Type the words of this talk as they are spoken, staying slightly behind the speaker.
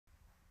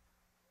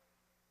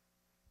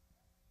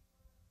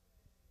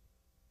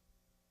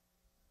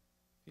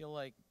feel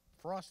like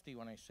frosty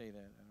when I say that.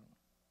 I don't know.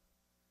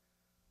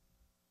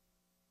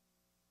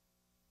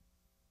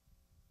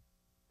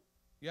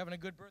 You having a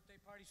good birthday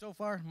party so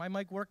far? My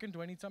mic working?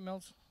 Do I need something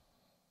else?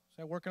 Is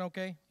that working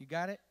okay? You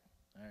got it?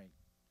 All right.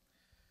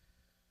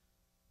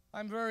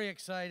 I'm very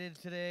excited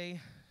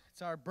today.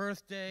 It's our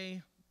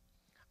birthday.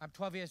 I'm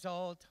 12 years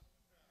old.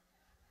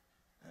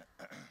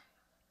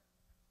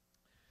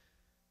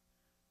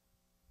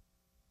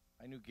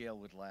 I knew Gail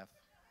would laugh.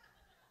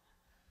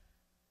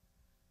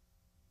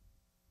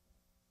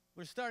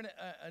 We're starting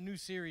a new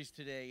series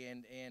today,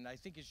 and I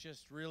think it's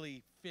just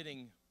really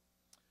fitting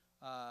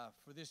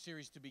for this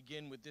series to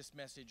begin with this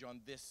message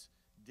on this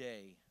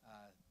day.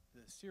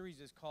 The series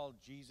is called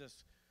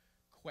Jesus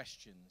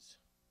Questions.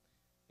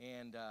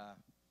 And,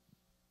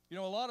 you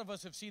know, a lot of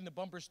us have seen the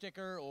bumper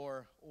sticker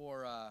or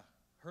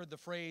heard the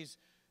phrase,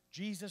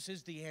 Jesus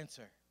is the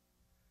answer.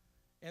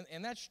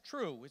 And that's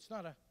true. It's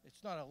not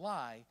a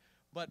lie.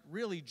 But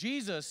really,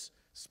 Jesus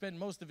spent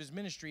most of his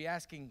ministry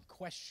asking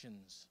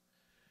questions.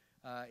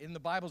 In the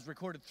Bible's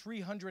recorded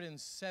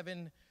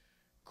 307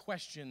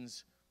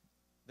 questions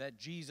that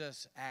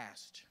Jesus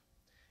asked.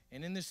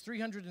 And in this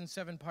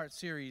 307-part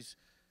series,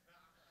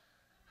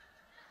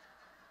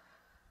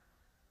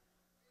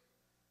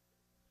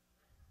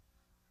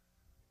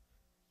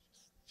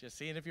 just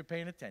seeing if you're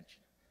paying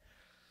attention.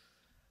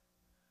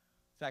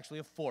 It's actually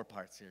a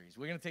 4-part series.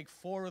 We're going to take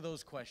 4 of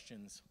those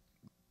questions,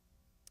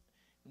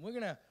 and we're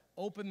going to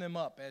open them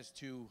up as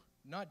to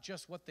not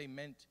just what they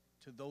meant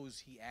to those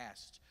he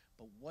asked,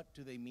 but what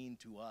do they mean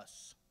to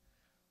us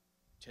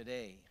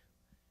today?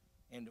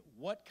 And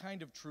what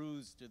kind of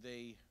truths do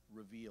they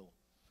reveal?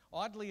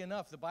 Oddly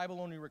enough, the Bible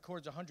only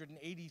records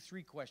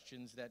 183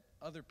 questions that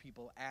other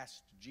people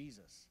asked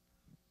Jesus.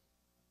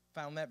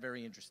 Found that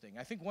very interesting.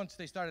 I think once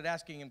they started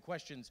asking him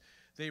questions,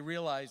 they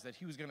realized that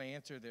he was going to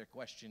answer their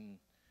question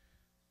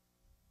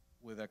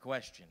with a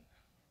question.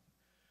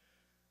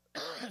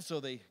 So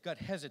they got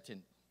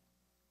hesitant.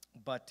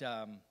 But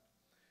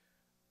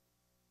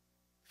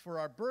for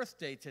our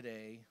birthday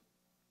today,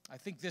 I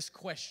think this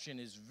question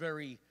is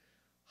very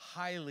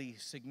highly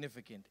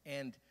significant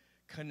and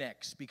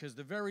connects, because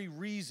the very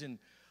reason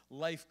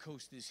Life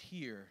Coast is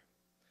here,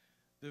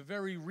 the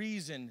very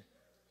reason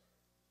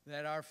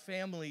that our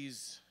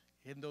families,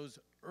 in those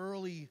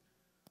early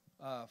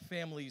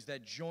families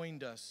that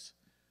joined us,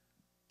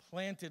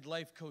 planted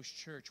Life Coast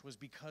Church was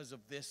because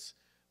of this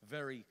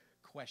very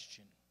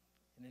question.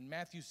 And in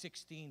Matthew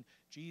 16,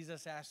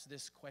 Jesus asked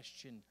this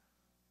question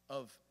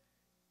of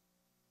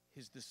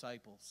his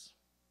disciples.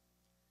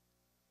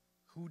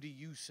 Who do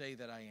you say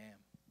that I am?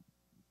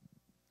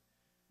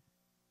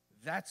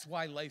 That's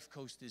why Life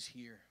Coast is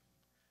here,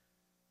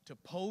 to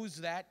pose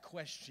that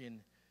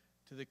question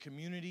to the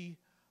community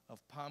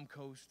of Palm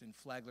Coast and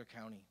Flagler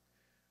County.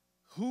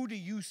 Who do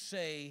you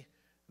say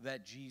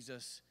that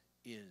Jesus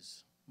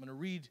is? I'm going to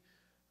read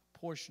a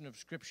portion of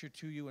Scripture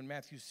to you in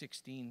Matthew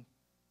 16.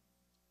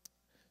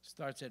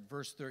 Starts at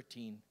verse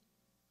 13.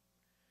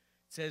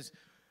 It says,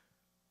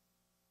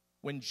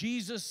 when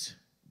Jesus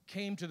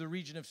came to the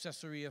region of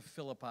Caesarea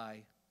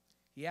Philippi,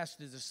 he asked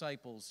his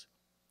disciples,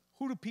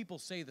 who do people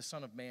say the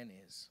Son of Man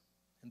is?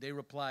 And they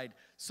replied,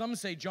 some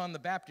say John the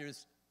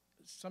Baptist,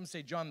 some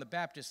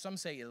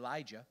say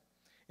Elijah,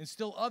 and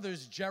still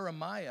others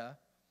Jeremiah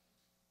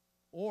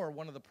or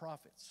one of the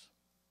prophets.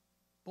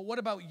 But what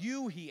about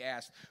you, he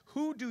asked,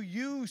 who do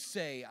you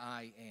say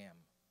I am?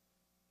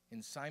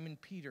 And Simon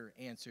Peter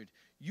answered,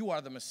 you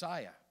are the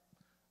Messiah,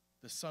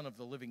 the Son of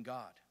the living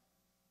God.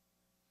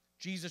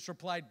 Jesus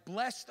replied,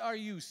 blessed are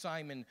you,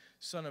 Simon,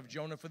 son of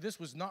Jonah, for this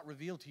was not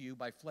revealed to you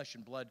by flesh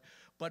and blood,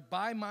 but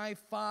by my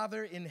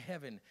Father in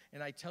heaven.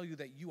 And I tell you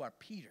that you are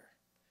Peter,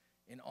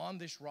 and on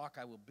this rock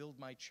I will build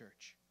my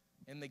church,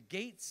 and the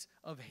gates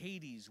of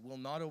Hades will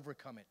not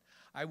overcome it.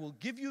 I will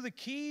give you the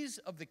keys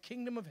of the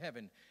kingdom of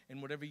heaven,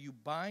 and whatever you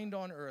bind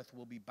on earth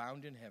will be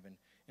bound in heaven,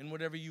 and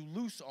whatever you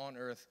loose on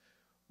earth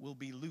will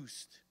be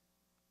loosed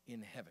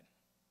in heaven.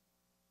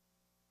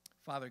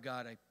 Father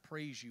God, I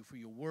praise you for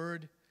your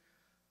word.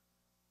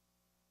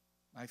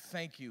 I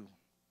thank you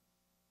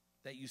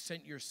that you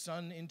sent your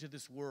Son into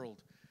this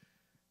world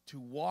to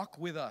walk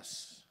with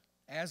us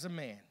as a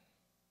man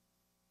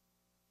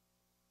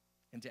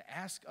and to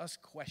ask us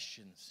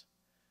questions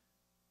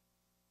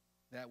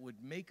that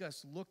would make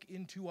us look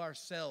into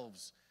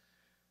ourselves,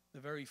 the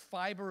very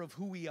fiber of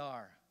who we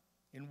are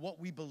and what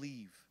we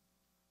believe,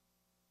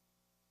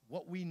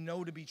 what we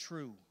know to be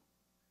true,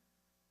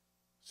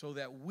 so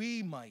that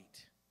we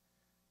might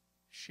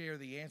share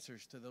the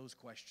answers to those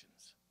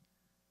questions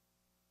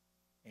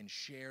and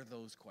share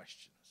those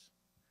questions.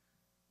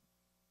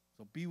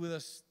 So be with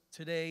us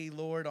today,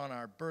 Lord, on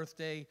our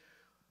birthday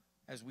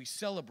as we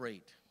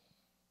celebrate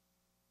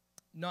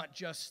not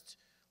just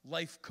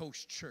Life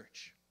Coast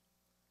Church,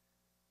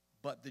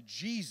 but the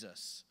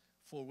Jesus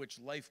for which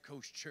Life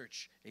Coast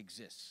Church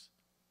exists.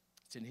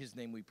 It's in his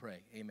name we pray.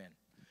 Amen.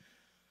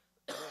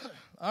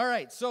 All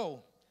right,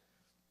 so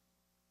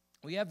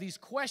we have these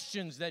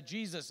questions that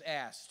Jesus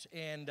asked,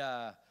 and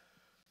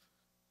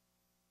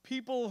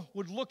people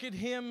would look at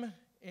him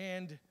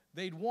and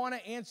they'd want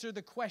to answer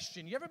the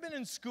question. You ever been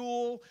in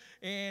school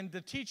and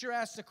the teacher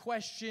asks a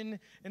question,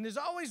 and there's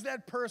always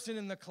that person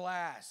in the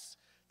class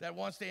that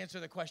wants to answer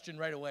the question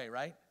right away,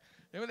 right?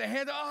 They with their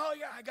hand, oh,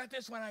 yeah, I got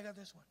this one.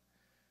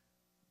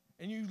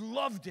 And you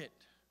loved it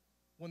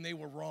when they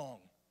were wrong,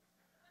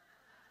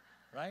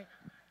 right?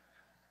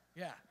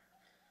 Yeah.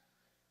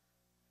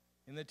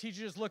 And the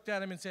teacher just looked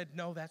at him and said,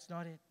 no, that's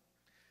not it.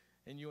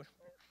 And you went,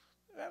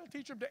 that'll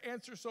teach him to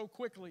answer so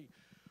quickly.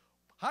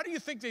 How do you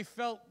think they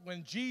felt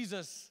when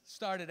Jesus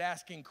started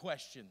asking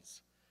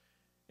questions?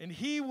 And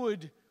he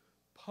would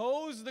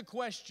pose the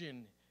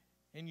question,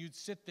 and you'd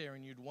sit there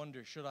and you'd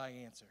wonder, should I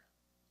answer?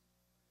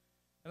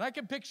 And I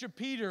can picture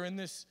Peter in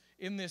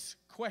this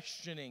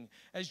questioning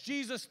as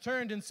Jesus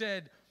turned and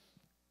said,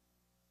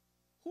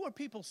 who are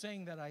people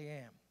saying that I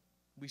am?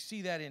 We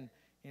see that in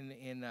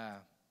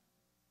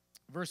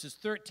verses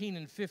 13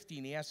 and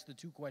 15. He asks the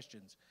two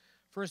questions.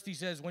 First he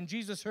says, when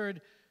Jesus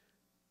heard,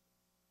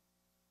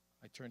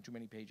 I turned too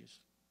many pages.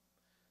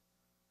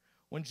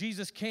 When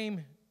Jesus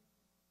came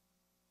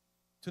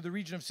to the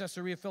region of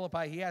Caesarea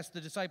Philippi, he asked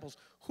the disciples,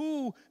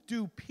 who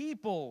do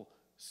people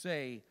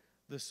say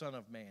the Son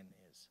of Man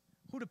is?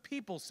 Who do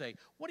people say?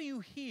 What do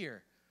you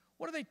hear?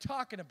 What are they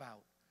talking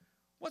about?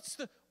 What's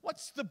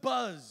the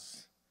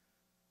buzz?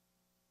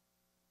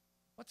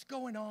 What's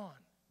going on?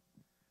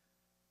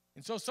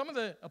 And so some of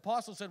the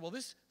apostles said, well,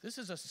 this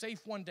is a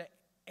safe one to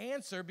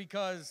answer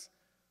because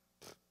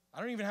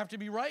I don't even have to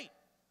be right.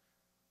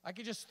 I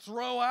could just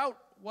throw out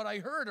what I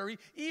heard or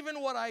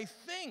even what I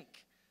think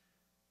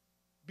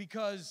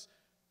because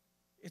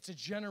it's a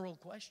general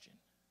question.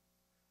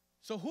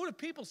 So who do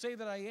people say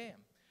that I am?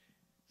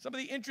 Some of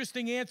the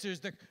interesting answers,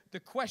 the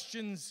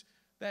questions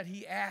that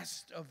he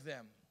asked of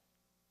them.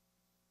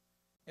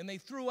 And they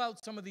threw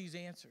out some of these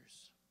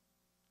answers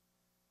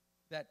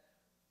that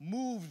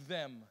moved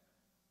them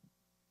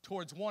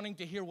towards wanting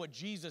to hear what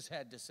Jesus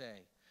had to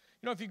say.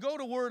 You know, if you go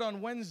to Word on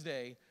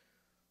Wednesday,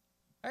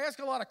 I ask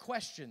a lot of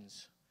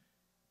questions.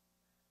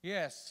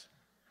 Yes.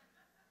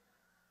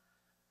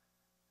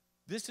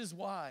 This is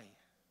why.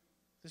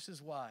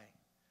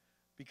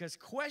 Because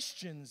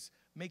questions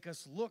make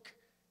us look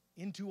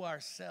into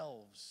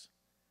ourselves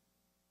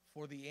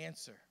for the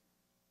answer.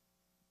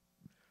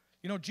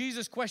 You know,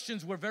 Jesus'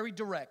 questions were very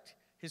direct.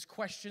 His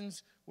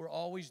questions were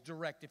always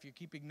direct. If you're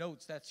keeping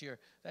notes, that's your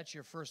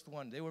first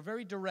one. They were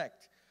very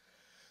direct.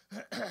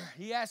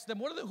 He asked them,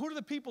 who do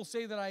the people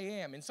say that I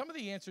am? And some of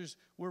the answers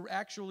were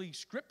actually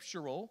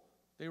scriptural.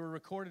 They were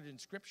recorded in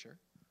Scripture.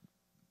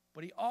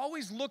 But he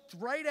always looked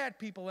right at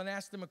people and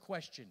asked them a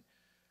question.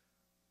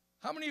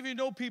 How many of you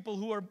know people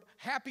who are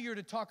happier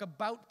to talk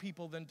about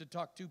people than to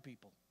talk to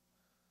people?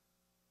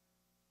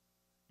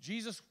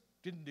 Jesus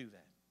didn't do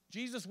that.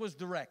 Jesus was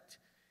direct.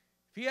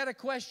 If he had a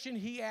question,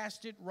 he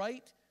asked it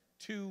right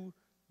to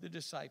the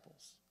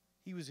disciples.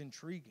 He was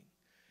intriguing.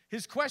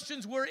 His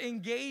questions were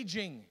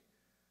engaging.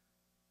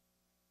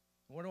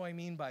 What do I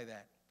mean by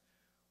that?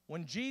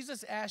 When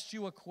Jesus asked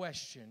you a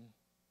question,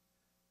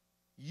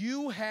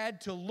 you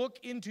had to look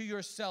into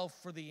yourself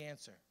for the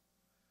answer.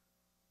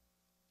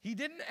 He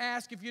didn't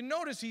ask, if you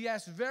notice, he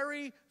asked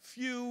very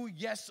few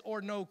yes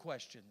or no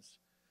questions.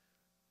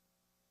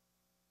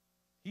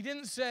 He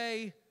didn't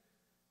say,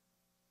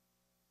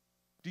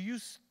 do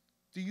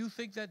you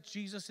think that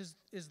Jesus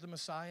is the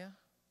Messiah?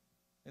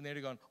 And they'd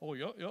have gone, oh,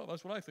 yeah,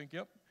 that's what I think,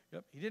 yep.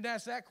 He didn't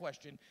ask that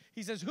question.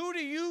 He says, who do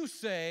you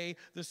say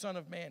the Son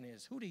of Man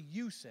is? Who do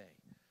you say?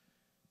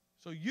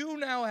 So you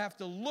now have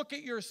to look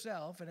at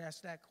yourself and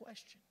ask that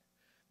question.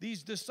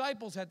 These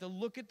disciples had to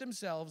look at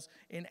themselves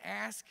and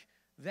ask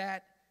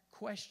that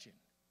question.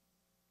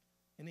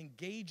 An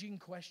engaging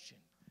question.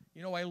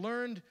 You know, I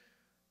learned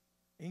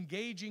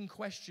engaging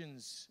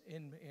questions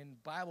in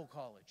Bible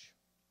college.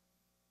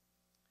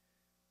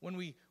 When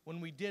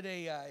we did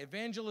a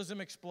evangelism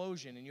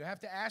explosion, and you have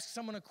to ask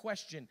someone a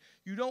question,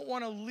 you don't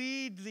want to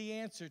lead the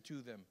answer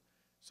to them.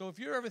 So if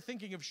you're ever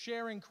thinking of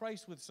sharing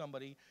Christ with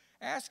somebody,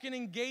 ask an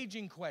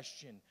engaging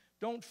question.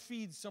 Don't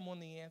feed someone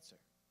the answer.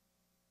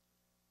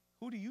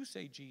 Who do you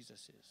say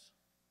Jesus is?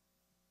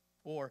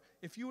 Or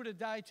if you were to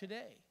die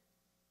today,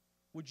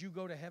 would you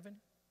go to heaven?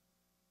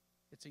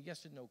 It's a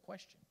yes and no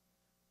question,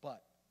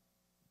 but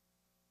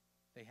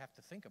they have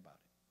to think about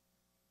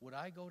it. Would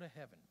I go to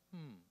heaven?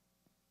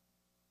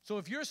 So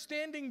if you're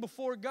standing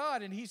before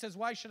God and he says,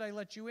 why should I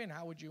let you in?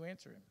 How would you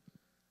answer him?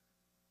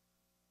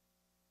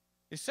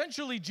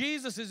 Essentially,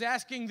 Jesus is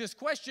asking this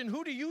question,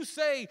 who do you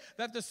say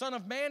that the Son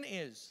of Man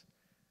is?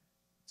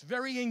 It's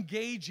very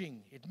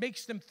engaging. It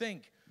makes them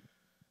think.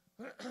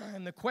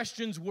 And the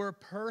questions were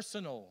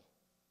personal.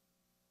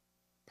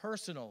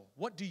 Personal.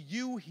 What do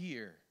you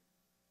hear?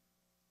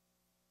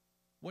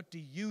 What do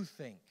you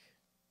think?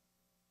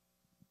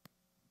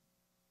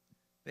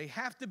 They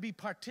have to be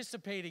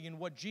participating in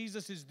what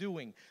Jesus is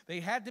doing. They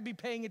had to be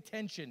paying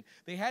attention.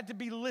 They had to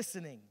be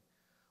listening.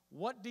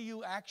 What do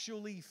you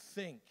actually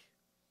think?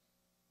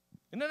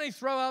 And then they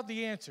throw out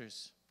the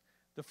answers.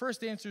 The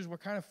first answers were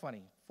kind of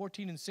funny.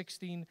 14 and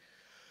 16.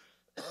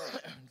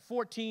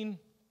 14,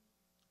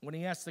 when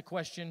he asks the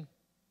question,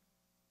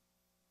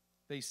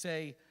 they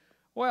say,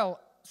 Well,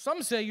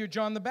 some say you're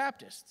John the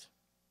Baptist,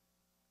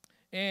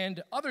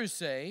 and others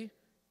say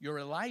you're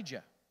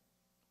Elijah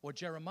or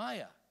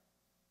Jeremiah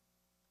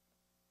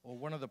or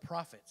one of the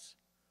prophets.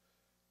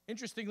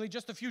 Interestingly,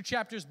 just a few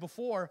chapters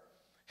before,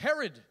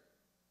 Herod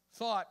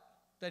thought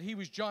that he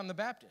was John the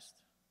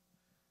Baptist,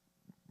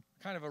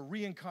 kind of a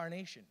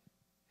reincarnation.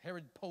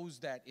 Herod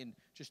posed that in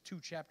just 2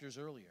 chapters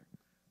earlier,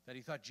 that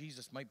he thought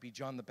Jesus might be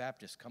John the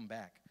Baptist come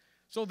back.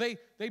 So they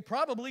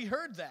probably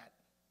heard that.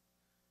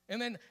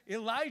 And then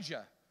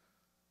Elijah,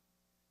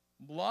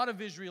 a lot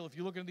of Israel, if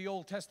you look into the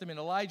Old Testament,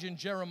 Elijah and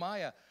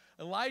Jeremiah,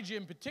 Elijah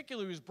in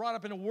particular was brought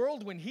up in a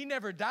world when he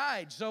never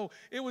died, so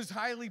it was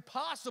highly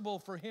possible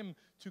for him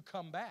to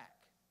come back.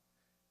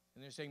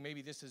 And they're saying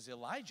maybe this is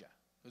Elijah,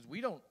 because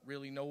we don't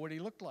really know what he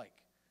looked like.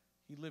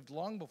 He lived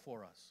long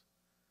before us.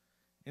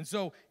 And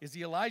so, is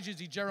he Elijah, is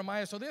he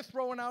Jeremiah? So they're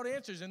throwing out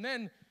answers, and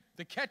then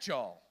the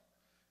catch-all.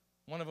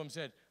 One of them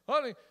said,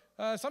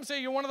 some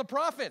say you're one of the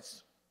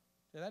prophets.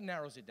 Yeah, that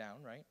narrows it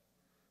down, right?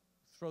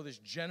 Throw this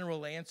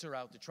general answer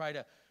out to try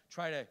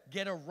to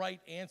get a right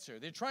answer.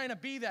 They're trying to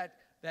be that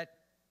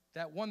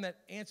one that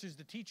answers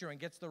the teacher and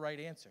gets the right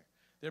answer.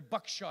 They're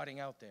buckshotting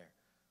out there.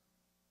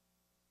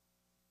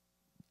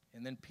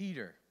 And then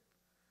Peter.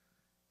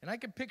 And I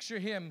can picture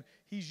him.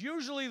 He's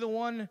usually the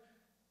one,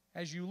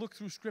 as you look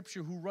through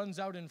Scripture, who runs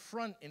out in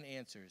front and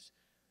answers.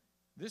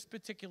 This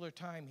particular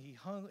time, he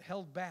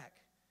held back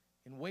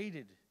and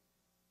waited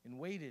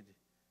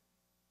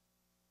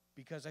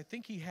because I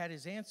think he had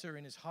his answer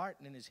in his heart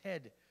and in his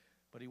head,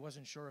 but he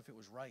wasn't sure if it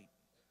was right.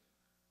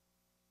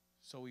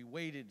 So he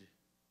waited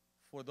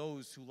for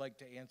those who like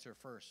to answer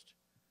first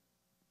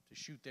to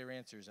shoot their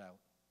answers out.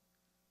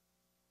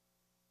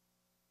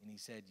 And he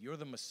said, "You're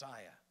the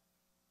Messiah.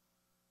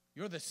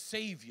 You're the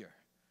Savior.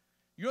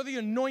 You're the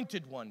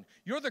anointed one.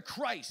 You're the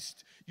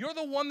Christ. You're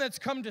the one that's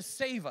come to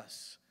save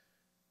us.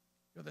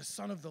 You're the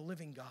Son of the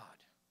living God."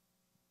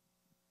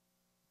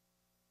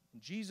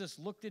 And Jesus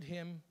looked at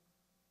him,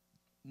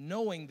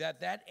 knowing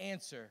that that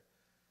answer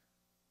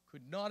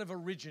could not have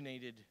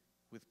originated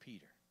with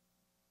Peter.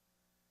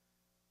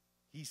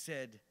 He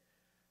said,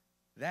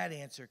 "That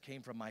answer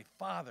came from my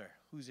Father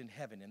who's in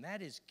heaven." And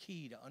that is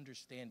key to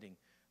understanding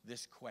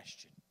this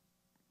question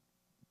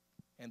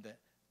and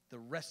the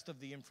rest of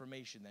the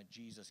information that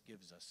Jesus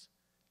gives us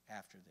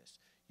after this.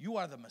 You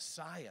are the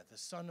Messiah, the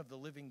Son of the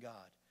living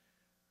God.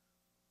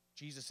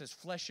 Jesus says,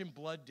 "Flesh and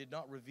blood did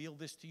not reveal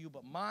this to you,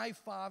 but my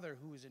Father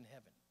who is in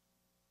heaven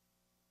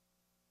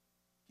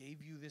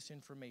gave you this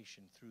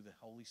information through the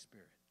Holy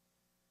Spirit."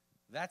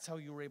 That's how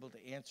you were able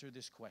to answer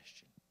this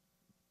question.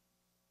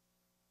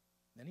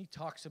 Then he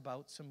talks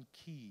about some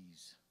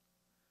keys.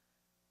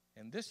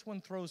 And this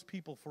one throws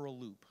people for a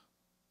loop.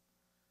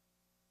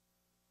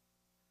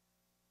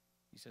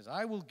 He says,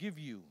 "I will give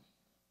you,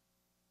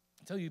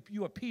 I tell you,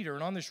 you are Peter,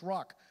 and on this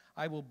rock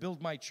I will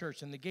build my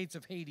church, and the gates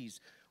of Hades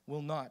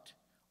will not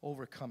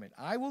overcome it.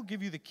 I will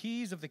give you the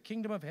keys of the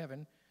kingdom of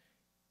heaven,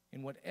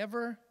 and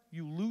whatever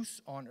you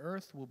loose on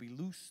earth will be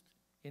loosed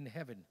in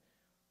heaven."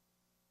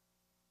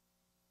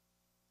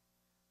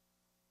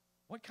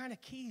 What kind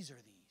of keys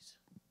are these?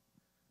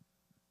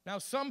 Now,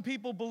 some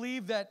people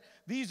believe that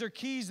these are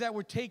keys that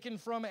were taken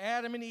from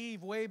Adam and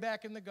Eve way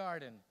back in the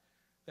garden.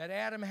 That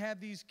Adam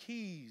had these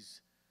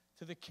keys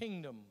to the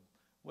kingdom,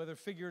 whether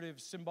figurative,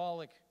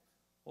 symbolic,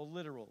 or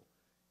literal.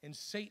 And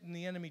Satan,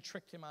 the enemy,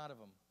 tricked him out of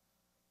them.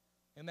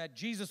 And that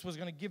Jesus was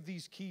going to give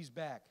these keys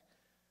back.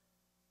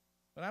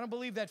 But I don't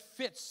believe that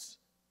fits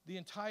the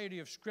entirety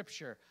of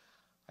Scripture.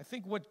 I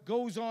think what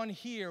goes on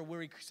here,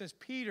 where he says,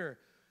 "Peter,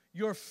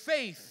 your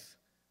faith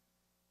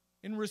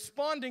in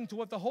responding to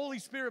what the Holy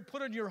Spirit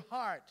put on your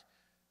heart,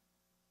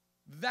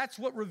 that's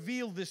what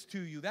revealed this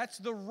to you. That's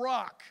the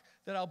rock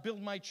that I'll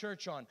build my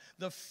church on."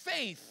 The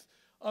faith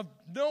of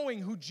knowing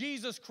who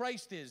Jesus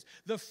Christ is.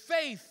 The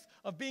faith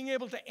of being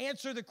able to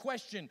answer the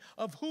question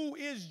of who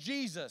is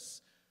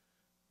Jesus.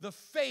 The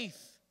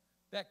faith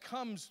that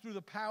comes through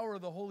the power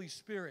of the Holy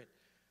Spirit.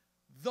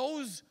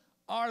 Those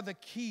are the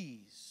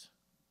keys.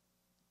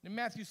 In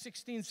Matthew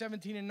 16,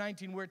 17, and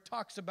 19, where it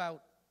talks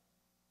about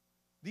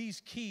these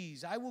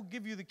keys, "I will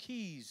give you the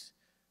keys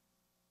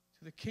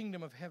to the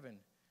kingdom of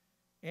heaven.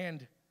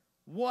 And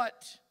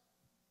what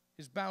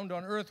is bound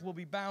on earth will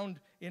be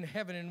bound in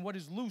heaven, and what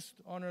is loosed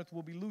on earth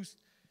will be loosed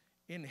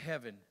in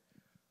heaven."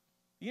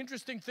 The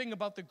interesting thing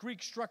about the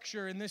Greek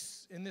structure in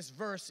this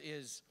verse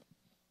is,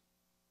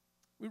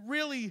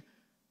 really,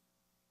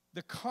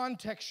 the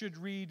context should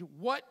read,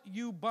 "What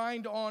you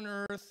bind on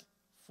earth,"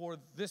 for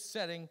this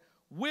setting,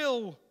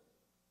 will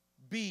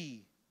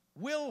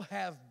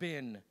have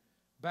been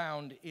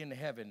bound in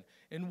heaven.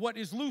 And what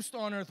is loosed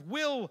on earth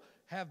will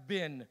have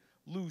been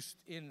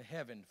loosed in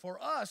heaven.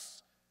 For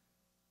us,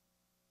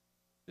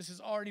 this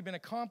has already been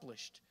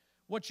accomplished.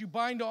 What you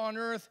bind on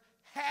earth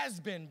has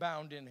been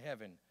bound in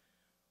heaven.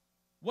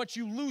 What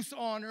you loose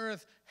on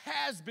earth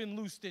has been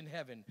loosed in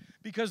heaven.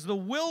 Because the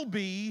will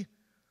be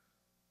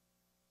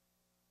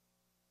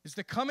is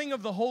the coming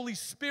of the Holy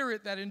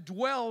Spirit that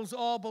indwells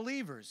all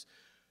believers.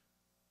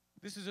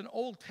 this is an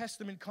Old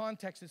Testament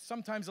context. It's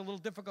sometimes a little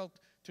difficult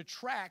to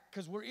track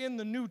because we're in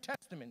the New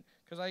Testament.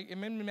 Because I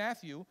am in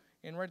Matthew,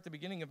 and right at the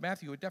beginning of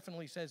Matthew, it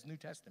definitely says New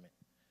Testament.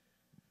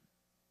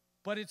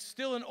 But it's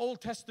still an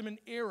Old Testament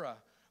era.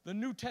 The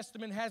New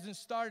Testament hasn't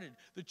started.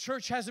 The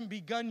church hasn't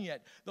begun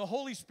yet. The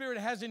Holy Spirit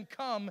hasn't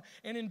come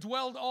and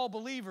indwelled all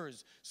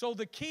believers. So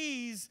the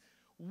keys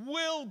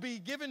will be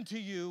given to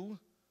you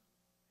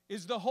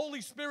is the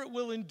Holy Spirit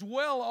will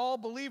indwell all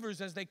believers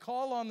as they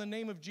call on the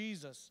name of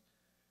Jesus.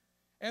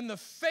 And the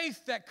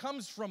faith that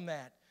comes from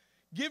that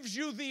gives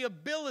you the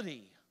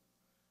ability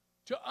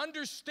to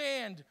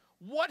understand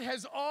what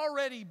has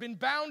already been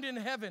bound in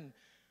heaven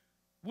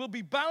will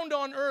be bound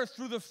on earth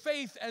through the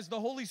faith as the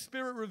Holy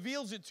Spirit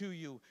reveals it to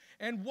you.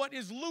 And what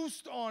is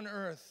loosed on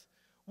earth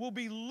will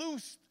be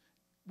loosed.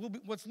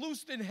 What's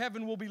loosed in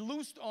heaven will be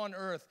loosed on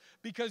earth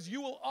because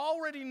you will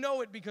already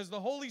know it because the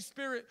Holy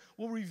Spirit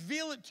will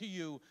reveal it to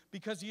you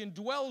because He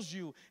indwells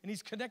you and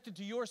He's connected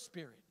to your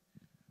spirit.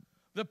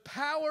 The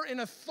power and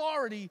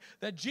authority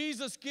that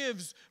Jesus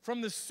gives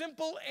from the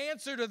simple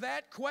answer to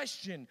that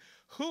question,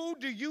 who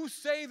do you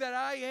say that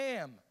I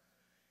am?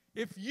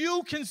 If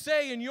you can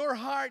say in your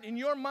heart, in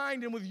your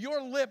mind, and with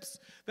your lips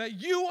that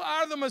you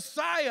are the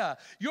Messiah,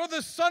 you're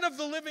the Son of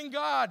the living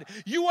God,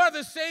 you are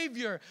the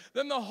Savior,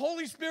 then the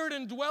Holy Spirit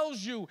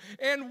indwells you.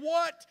 And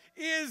what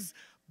is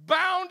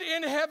bound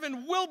in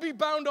heaven will be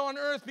bound on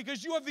earth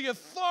because you have the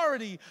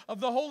authority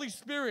of the Holy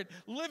Spirit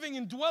living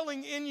and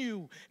dwelling in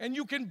you. And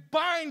you can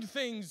bind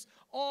things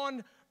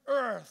on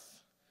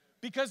earth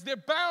because they're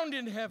bound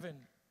in heaven.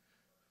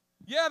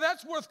 Yeah,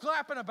 that's worth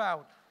clapping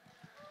about.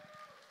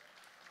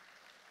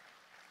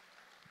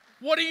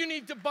 What do you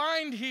need to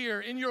bind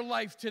here in your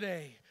life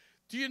today?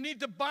 Do you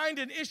need to bind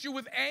an issue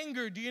with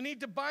anger? Do you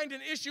need to bind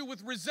an issue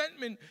with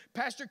resentment?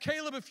 Pastor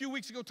Caleb a few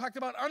weeks ago talked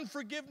about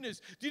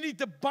unforgiveness. Do you need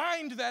to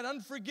bind that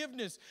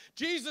unforgiveness?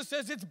 Jesus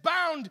says it's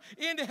bound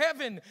in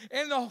heaven,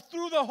 and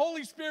through the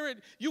Holy Spirit,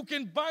 you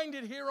can bind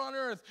it here on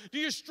earth. Do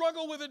you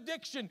struggle with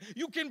addiction?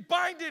 You can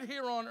bind it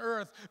here on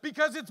earth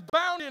because it's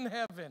bound in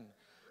heaven.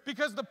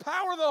 Because the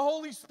power of the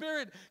Holy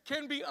Spirit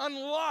can be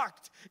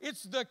unlocked.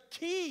 It's the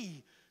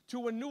key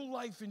to a new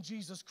life in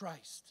Jesus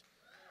Christ.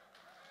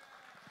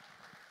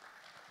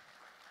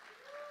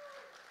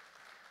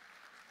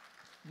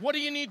 What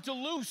do you need to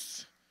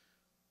loose?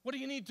 What do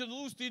you need to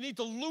loose? Do you need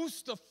to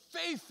loose the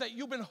faith that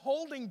you've been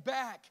holding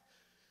back?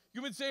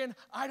 You've been saying,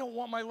 I don't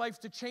want my life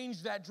to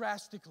change that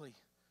drastically.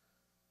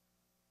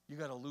 You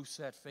got to loose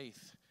that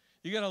faith.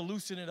 You got to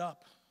loosen it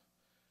up.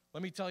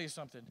 Let me tell you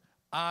something.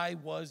 I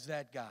was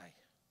that guy.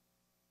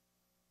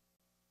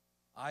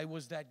 I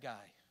was that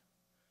guy.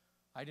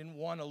 I didn't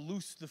want to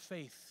loose the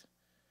faith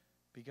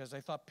because I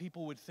thought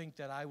people would think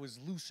that I was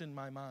loose in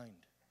my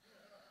mind.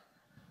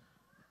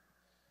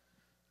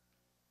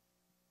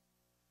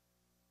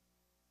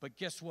 But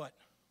guess what?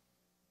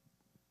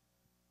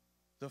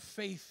 The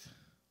faith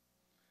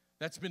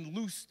that's been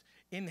loosed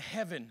in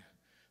heaven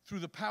through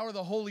the power of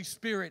the Holy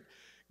Spirit,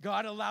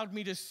 God allowed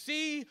me to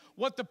see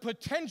what the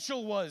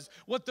potential was,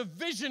 what the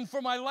vision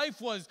for my life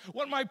was,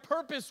 what my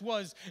purpose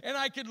was, and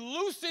I could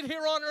loose it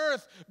here on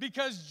earth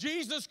because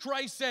Jesus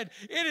Christ said,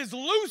 it is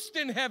loosed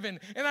in heaven,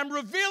 and I'm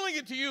revealing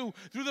it to you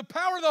through the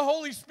power of the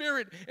Holy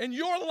Spirit, and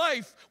your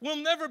life will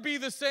never be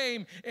the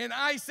same. And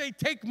I say,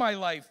 take my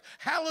life.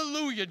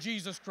 Hallelujah,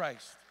 Jesus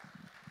Christ.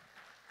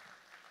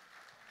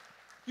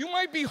 You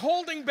might be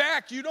holding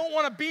back. You don't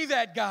want to be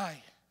that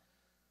guy.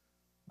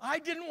 I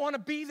didn't want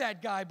to be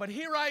that guy, but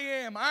here I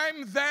am.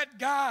 I'm that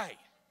guy.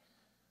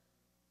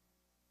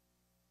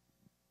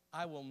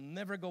 I will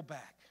never go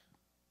back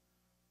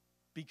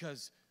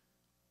because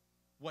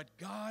what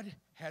God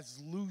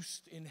has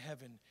loosed in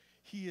heaven,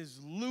 He is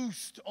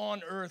loosed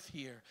on earth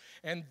here.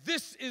 And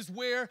this is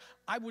where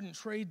I wouldn't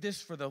trade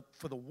this for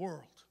the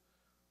world.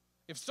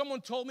 If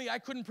someone told me I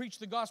couldn't preach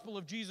the gospel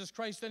of Jesus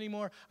Christ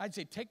anymore, I'd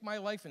say, take my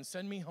life and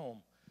send me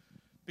home.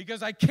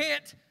 Because I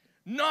can't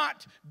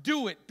not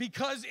do it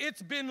because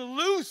it's been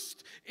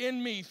loosed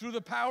in me through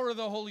the power of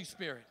the Holy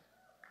Spirit.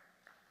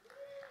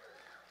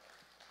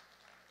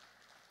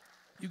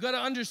 You got to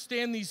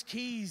understand these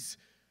keys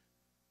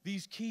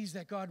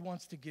that God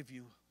wants to give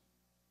you.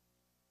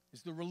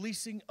 Is the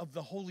releasing of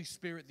the Holy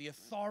Spirit, the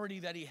authority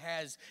that He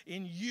has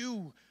in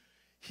you.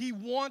 He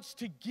wants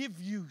to give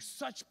you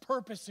such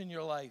purpose in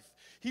your life.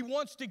 He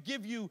wants to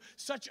give you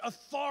such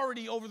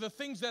authority over the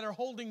things that are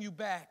holding you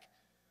back.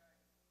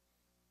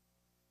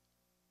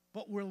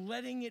 But we're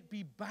letting it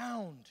be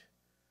bound.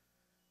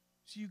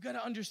 So you've got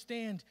to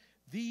understand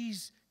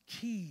these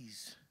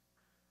keys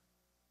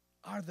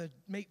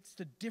makes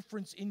the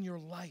difference in your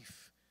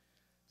life.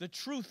 The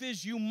truth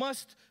is you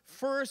must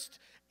first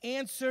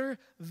answer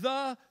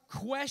the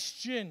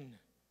question.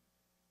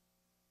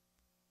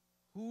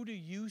 Who do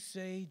you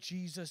say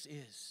Jesus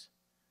is?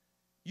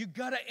 You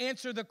got to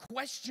answer the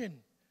question.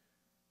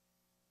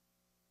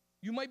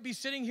 You might be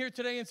sitting here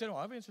today and saying, oh,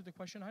 I've answered the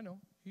question. I know.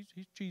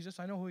 He's Jesus.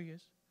 I know who He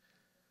is.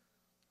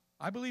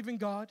 I believe in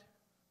God.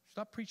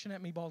 Stop preaching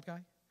at me, bald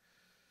guy.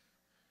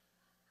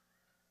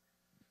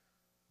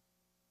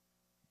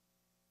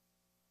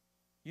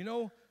 You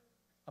know,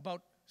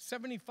 about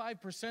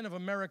 75% of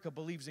America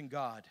believes in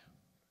God.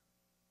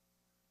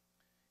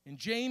 And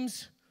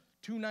James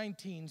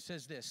 2:19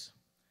 says this,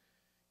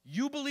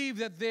 "You believe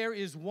that there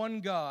is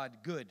one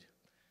God, good.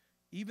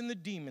 Even the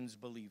demons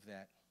believe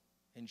that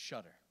and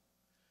shudder."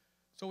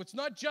 So it's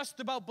not just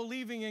about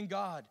believing in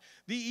God.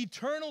 The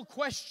eternal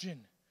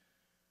question,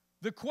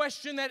 the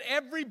question that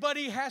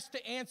everybody has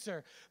to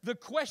answer, the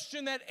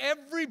question that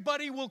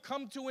everybody will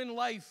come to in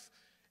life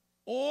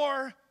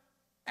or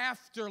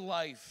after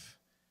life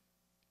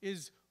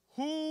is,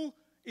 who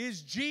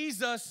is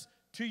Jesus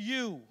to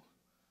you?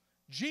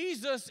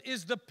 Jesus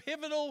is the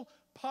pivotal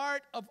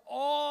part of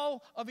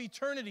all of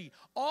eternity,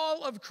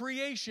 all of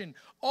creation,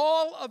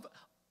 all of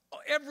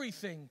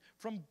everything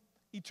from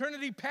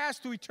eternity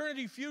past to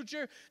eternity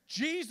future.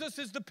 Jesus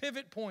is the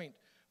pivot point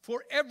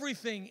for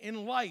everything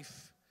in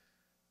life.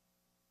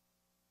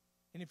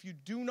 And if you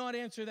do not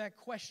answer that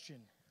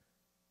question,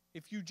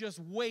 if you just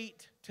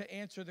wait to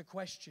answer the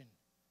question,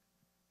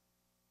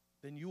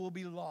 then you will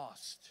be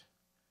lost,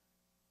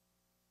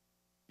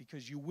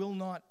 because you will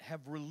not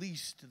have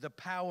released the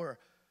power,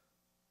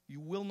 you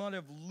will not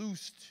have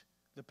loosed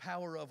the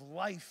power of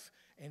life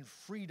and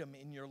freedom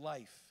in your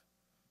life,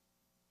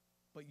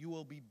 but you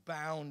will be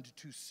bound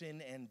to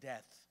sin and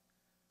death.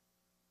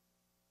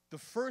 The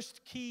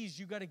first keys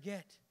you got to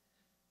get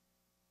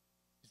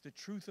is the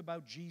truth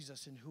about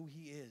Jesus and who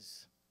he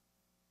is.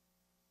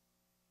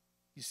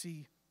 You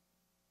see,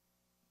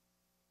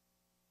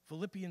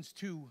 Philippians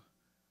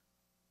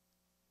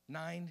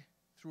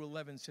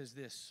 2:9-11 says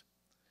this,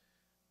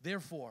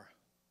 "Therefore,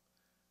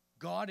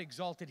 God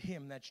exalted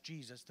him," that's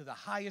Jesus, "to the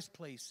highest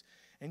place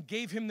and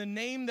gave him the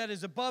name that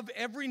is above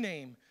every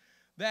name,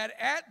 that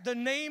at the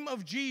name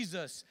of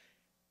Jesus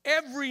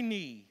every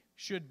knee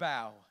should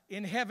bow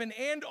in heaven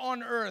and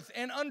on earth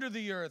and under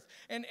the earth,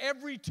 and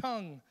every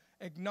tongue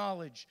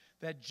acknowledge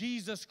that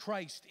Jesus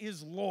Christ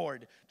is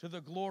Lord, to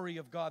the glory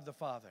of God the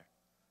Father."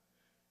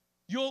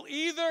 You'll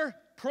either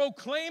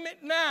proclaim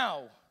it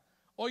now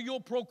or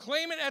you'll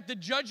proclaim it at the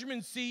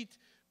judgment seat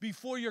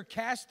before you're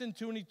cast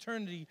into an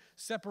eternity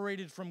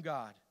separated from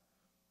God.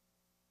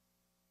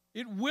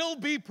 It will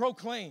be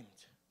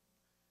proclaimed.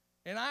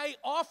 And I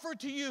offer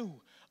to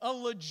you a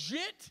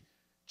legit,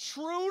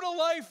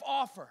 true-to-life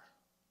offer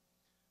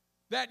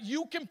that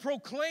you can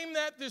proclaim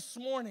that this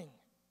morning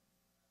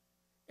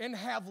and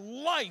have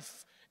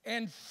life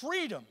and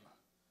freedom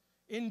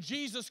in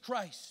Jesus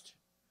Christ.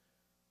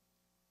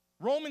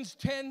 Romans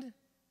 10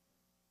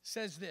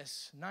 says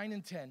this, 9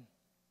 and 10.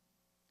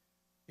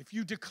 "If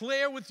you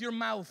declare with your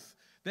mouth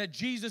that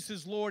Jesus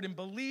is Lord and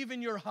believe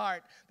in your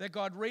heart that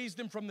God raised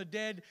him from the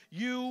dead,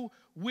 you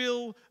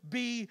will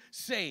be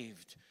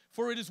saved.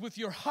 For it is with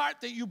your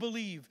heart that you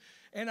believe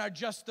and are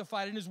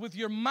justified, and it is with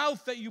your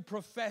mouth that you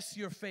profess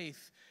your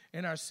faith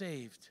and are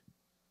saved."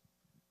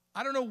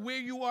 I don't know where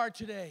you are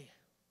today,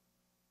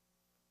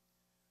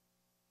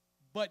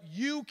 but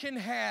you can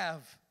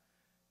have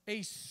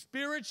a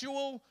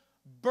spiritual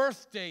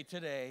birthday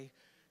today.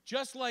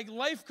 Just like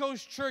Life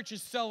Coast Church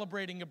is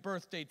celebrating a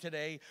birthday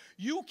today,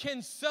 you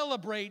can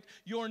celebrate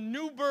your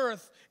new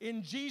birth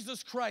in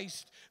Jesus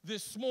Christ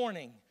this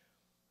morning.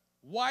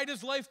 Why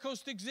does Life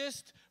Coast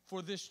exist?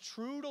 For this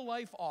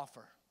true-to-life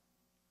offer.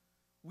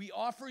 We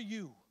offer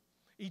you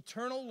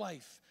eternal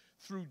life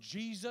through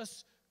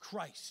Jesus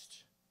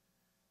Christ.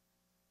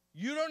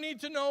 You don't need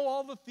to know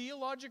all the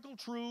theological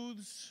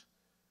truths.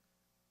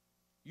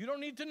 You don't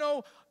need to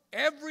know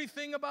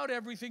everything about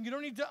everything. You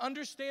don't need to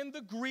understand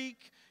the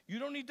Greek. You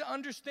don't need to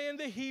understand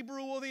the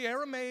Hebrew or the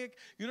Aramaic.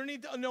 You don't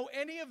need to know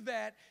any of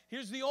that.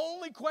 Here's the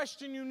only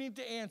question you need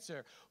to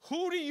answer.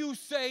 Who do you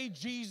say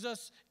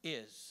Jesus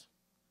is?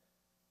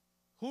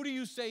 Who do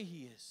you say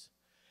he is?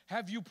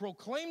 Have you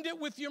proclaimed it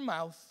with your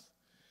mouth?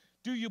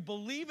 Do you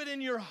believe it in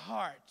your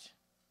heart?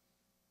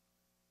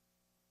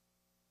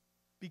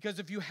 Because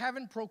if you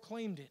haven't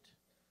proclaimed it,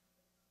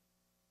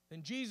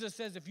 then Jesus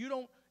says, if you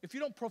don't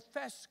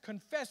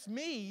confess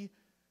me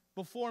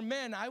before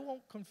men, I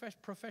won't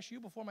profess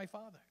you before my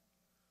Father.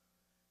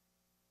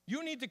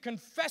 You need to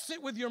confess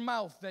it with your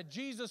mouth that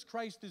Jesus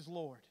Christ is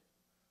Lord.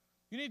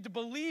 You need to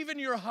believe in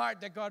your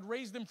heart that God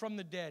raised him from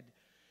the dead.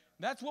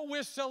 That's what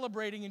we're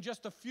celebrating in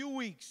just a few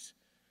weeks,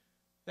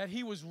 that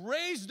he was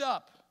raised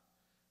up,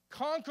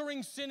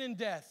 conquering sin and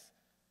death,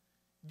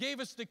 gave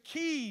us the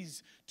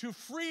keys to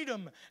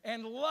freedom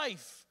and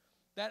life,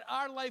 that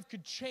our life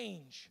could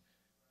change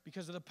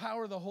because of the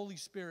power of the Holy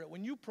Spirit.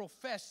 When you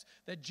profess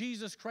that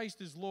Jesus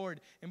Christ is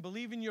Lord and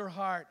believe in your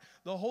heart,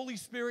 the Holy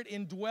Spirit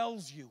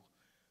indwells you,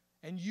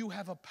 and you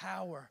have a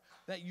power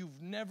that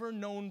you've never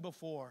known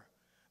before.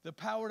 The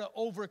power to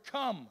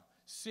overcome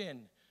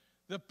sin,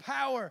 the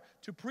power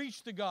to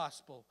preach the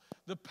gospel,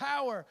 the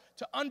power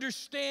to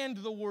understand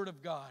the Word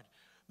of God,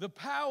 the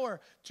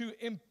power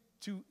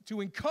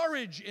to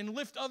encourage and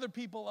lift other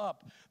people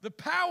up, the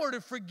power to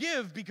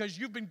forgive because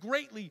you've been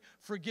greatly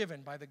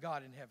forgiven by the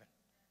God in heaven.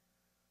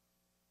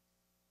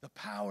 The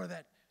power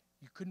that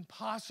you couldn't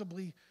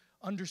possibly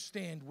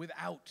understand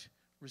without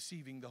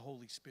receiving the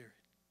Holy Spirit.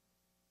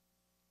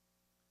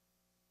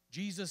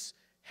 Jesus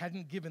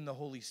hadn't given the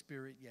Holy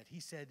Spirit yet. He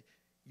said,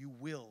 you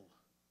will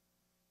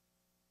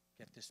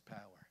get this power.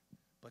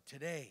 But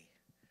today,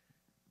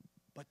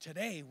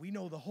 we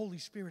know the Holy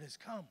Spirit has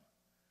come.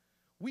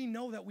 We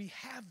know that we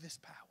have this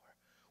power.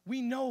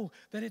 We know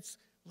that it's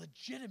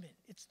legitimate.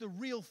 It's the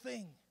real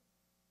thing.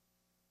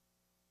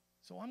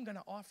 So I'm going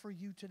to offer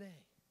you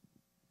today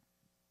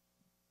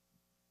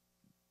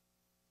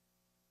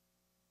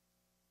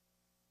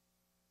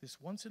this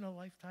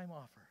once-in-a-lifetime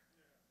offer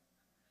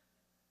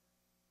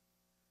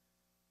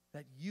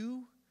that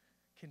you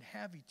can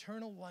have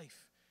eternal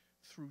life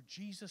through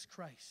Jesus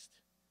Christ.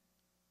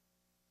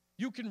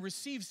 You can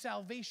receive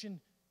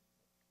salvation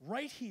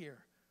right here,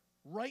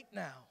 right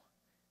now.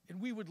 And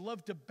we would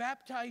love to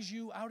baptize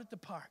you out at the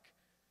park,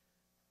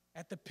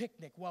 at the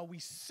picnic, while we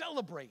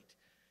celebrate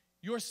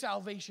your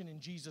salvation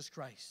in Jesus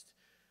Christ.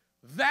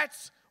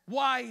 That's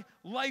why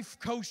Life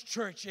Coast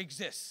Church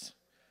exists.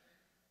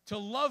 To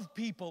love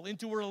people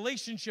into a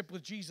relationship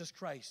with Jesus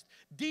Christ.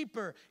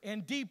 Deeper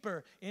and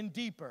deeper and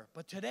deeper.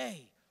 But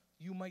today,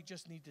 you might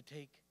just need to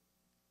take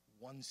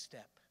one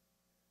step.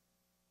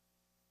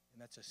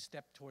 And that's a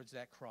step towards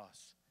that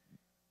cross.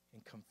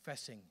 And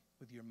confessing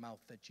with your mouth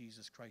that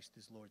Jesus Christ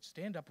is Lord.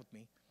 Stand up with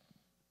me.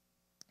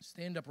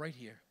 Stand up right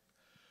here.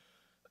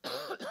 I'm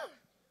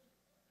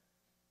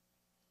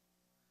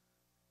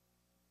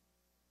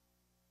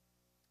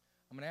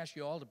going to ask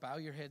you all to bow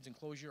your heads and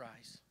close your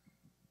eyes.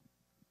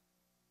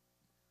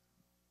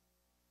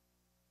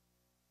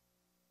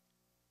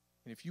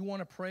 And if you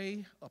want to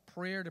pray a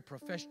prayer to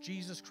profess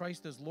Jesus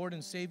Christ as Lord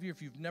and Savior,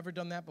 if you've never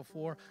done that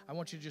before, I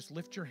want you to just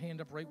lift your hand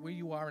up right where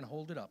you are and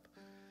hold it up.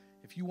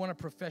 If you want to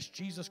profess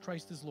Jesus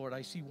Christ as Lord,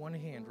 I see one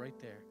hand right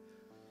there.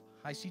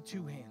 I see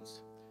two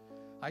hands.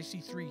 I see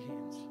three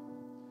hands.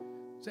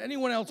 Does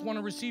anyone else want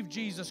to receive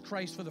Jesus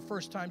Christ for the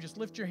first time? Just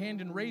lift your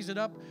hand and raise it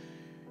up.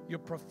 You're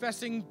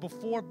professing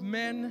before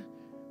men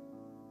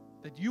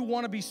that you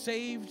want to be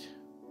saved,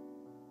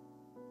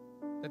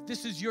 that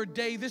this is your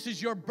day, this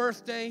is your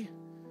birthday,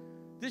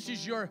 this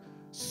is your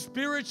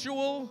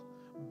spiritual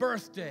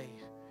birthday.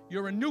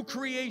 You're a new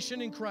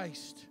creation in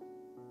Christ.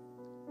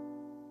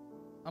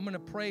 I'm going to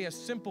pray a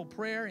simple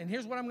prayer, and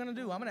here's what I'm going to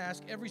do. I'm going to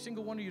ask every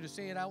single one of you to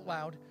say it out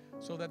loud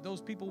so that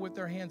those people with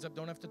their hands up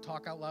don't have to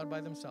talk out loud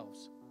by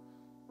themselves.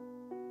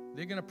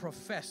 They're going to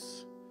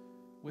profess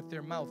with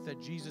their mouth that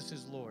Jesus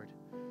is Lord.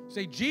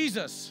 Say,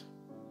 Jesus,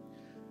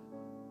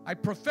 I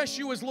profess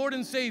you as Lord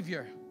and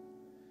Savior.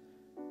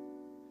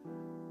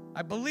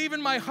 I believe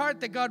in my heart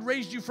that God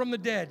raised you from the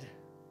dead.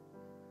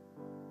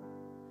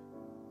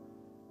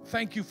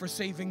 Thank you for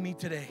saving me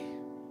today.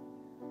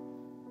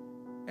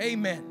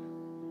 Amen.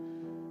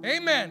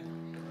 Amen.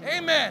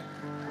 Amen.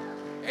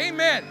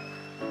 Amen.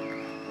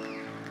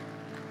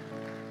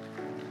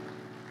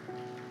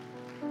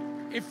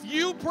 If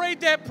you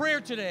prayed that prayer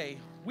today,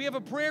 we have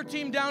a prayer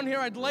team down here.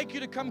 I'd like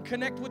you to come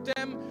connect with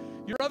them.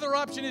 Your other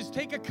option is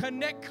take a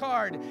connect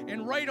card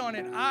and write on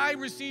it, I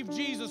received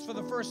Jesus for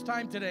the first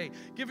time today.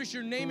 Give us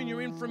your name and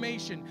your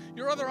information.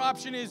 Your other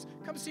option is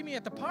come see me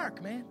at the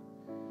park, man.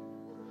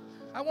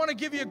 I want to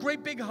give you a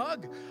great big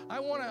hug. I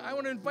want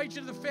to invite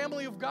you to the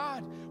family of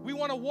God. We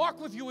want to walk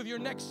with you with your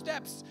next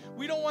steps.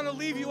 We don't want to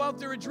leave you out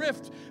there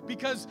adrift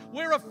because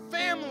we're a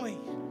family.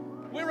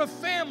 We're a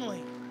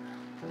family.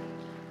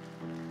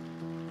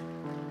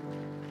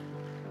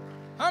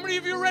 How many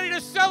of you are ready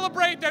to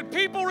celebrate that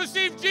people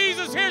receive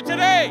Jesus here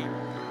today?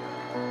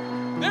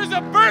 There's a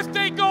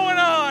birthday going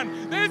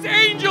on. There's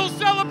angels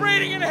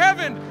celebrating in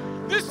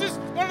heaven. This is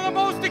one of the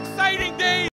most exciting days.